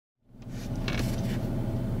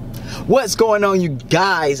What's going on, you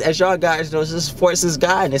guys? As y'all guys know, this is Forces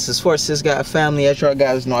Guy, and this is Forces Guy family. As y'all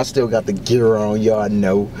guys know, I still got the gear on. Y'all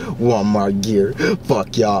know Walmart gear.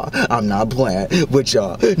 Fuck y'all. I'm not playing with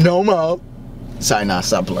y'all no more. Sorry, nah,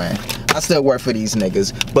 stop playing. I still work for these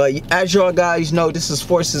niggas. But as y'all guys know, this is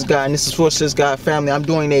Forces Guy, and this is Forces Guy family. I'm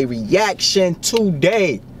doing a reaction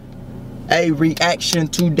today. Make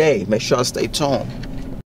sure y'all stay tuned.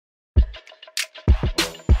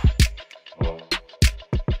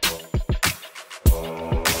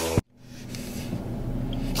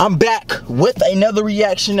 I'm back with another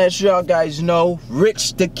reaction. As y'all guys know,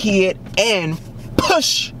 Rich the Kid and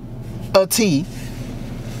Pusha T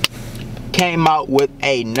came out with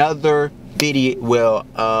another video. Well,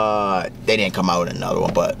 they didn't come out with another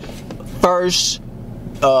one, but first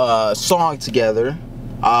song together.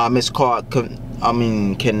 It's called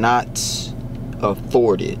Cannot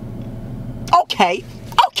Afford It.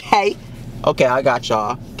 Okay, I got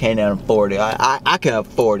y'all. Can't afford it. I can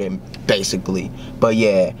afford it, basically. But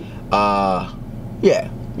yeah,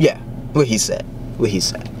 what he said.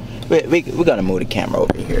 We're gonna move the camera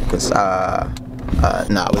over here, cause nah, we're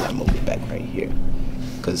gonna move it back right here,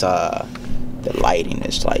 cause the lighting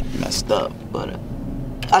is like messed up. But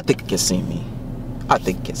I think you can see me. I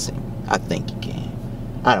think you can.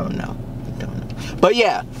 I don't know. But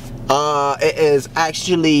yeah, it is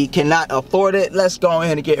actually Cannot Afford It. Let's go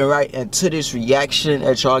ahead and get right into this reaction.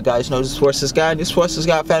 As y'all guys know, this is Forces Guy. This Forces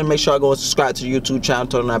Guy family. Make sure I go and subscribe to the YouTube channel,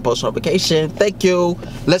 turn on that post notification. Thank you.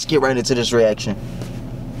 Let's get right into this reaction.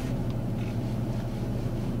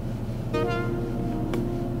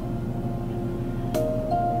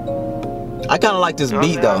 I kind of like this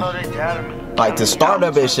beat though. Like the start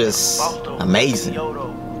of it's just amazing.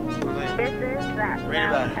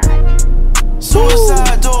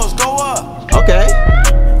 Suicide doors go up. Okay.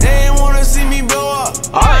 They ain't wanna see me blow up.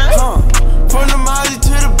 Alright. From the Molly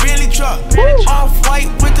to the Bentley truck. Off white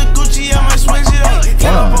with the Gucci, I might switch it up.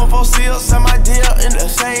 Get up on 4 seals, send my deal in the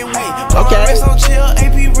same way. Put my wrist on chill,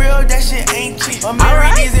 AP real, that shit ain't cheap. My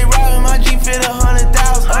Mercedes, they robbing my Jeep, fit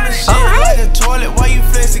 100,000 on the shit like a toilet. Why you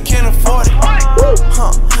flexing, can't afford it? I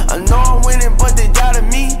know I'm winning, but they doubted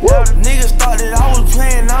me. Niggas thought that I was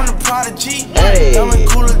playing, I'm the prodigy. Hey. I'm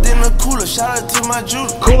cooler than a cooler, shout out to my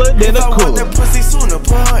Judah. Cooler than a cooler. I want that pussy sooner,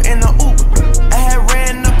 put her in the Uber. I had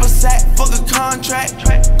ran up a sack, fuck a contract.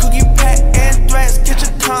 Cookie pack and threats, catch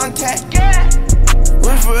a contact.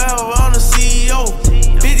 Went forever on the CEO.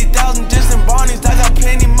 50,000 distant Barneys, I got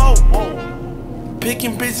plenty more.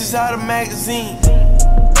 Picking bitches out of magazines.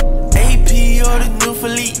 AP or the new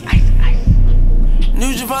Philippe.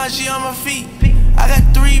 New Givenchy on my feet. I got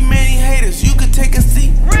 3 many haters, you could take a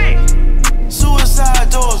seat. Suicide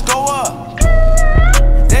doors go up.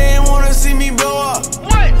 They ain't wanna see me blow up.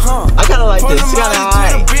 I kinda like this, it's kinda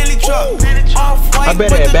alright. I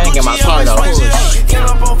better have bang in my car though. For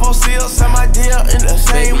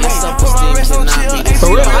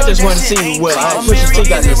real, I just want to see what Pusha T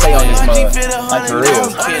got to say on this mug. Like for real.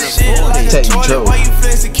 Tell you true.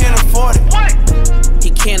 He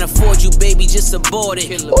can't afford you, baby, just abort it.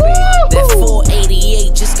 That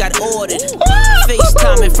 488 just got ordered.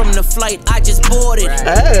 FaceTiming from the flight, I just boarded.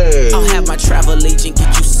 Hey. I'll have my travel agent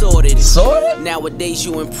get you sorted. Sorted? Nowadays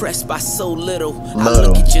you impressed by so little. I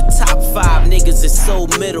look at your top 5 niggas, it's so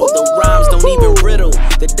middle. The rhymes don't even riddle.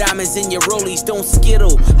 The diamonds in your rollies don't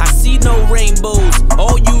skittle. I see no rainbows,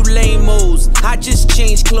 all you lame-os. I just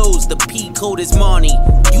changed clothes, the P code is Marnie.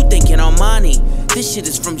 You thinking Armani? This shit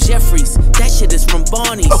is from Jeffries, that shit is from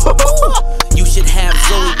Barney's. You should have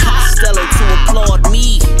Zoe Costello to applaud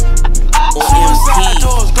me. Or Suicide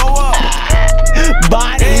doors go up.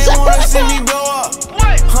 Bodies. They ain't wanna see me blow up.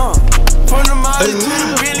 From the Molly to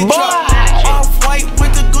the Bentley truck. Off white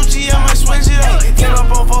with the Gucci, I might switch it up. Get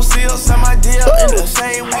up on 4 seals, send my deal in the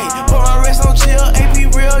same way. Put my wrist on chill, AP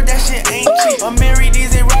real, that shit ain't cheap. My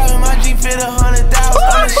Mercedes, they robbing my Jeep, fit 100,000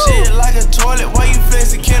 on the shit like a toilet. Why you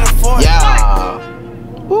flexing, can't afford it?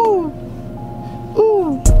 Yeah. Ooh.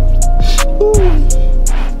 Ooh. Ooh.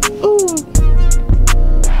 Ooh.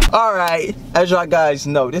 Alright, as y'all guys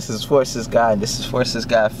know, this is Forces Guy and this is Forces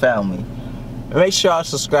Guy family. Make sure y'all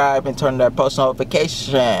subscribe and turn that post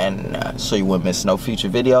notification so you won't miss no future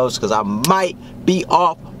videos, because I might be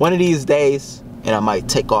off one of these days and I might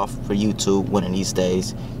take off for YouTube one of these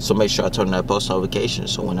days. So make sure I turn that post notification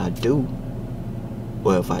so when I do,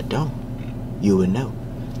 or if I don't, you will know.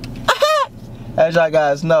 As y'all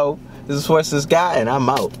guys know, this is Forces Guy and I'm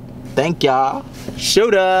out. Thank y'all.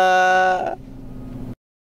 Shooter.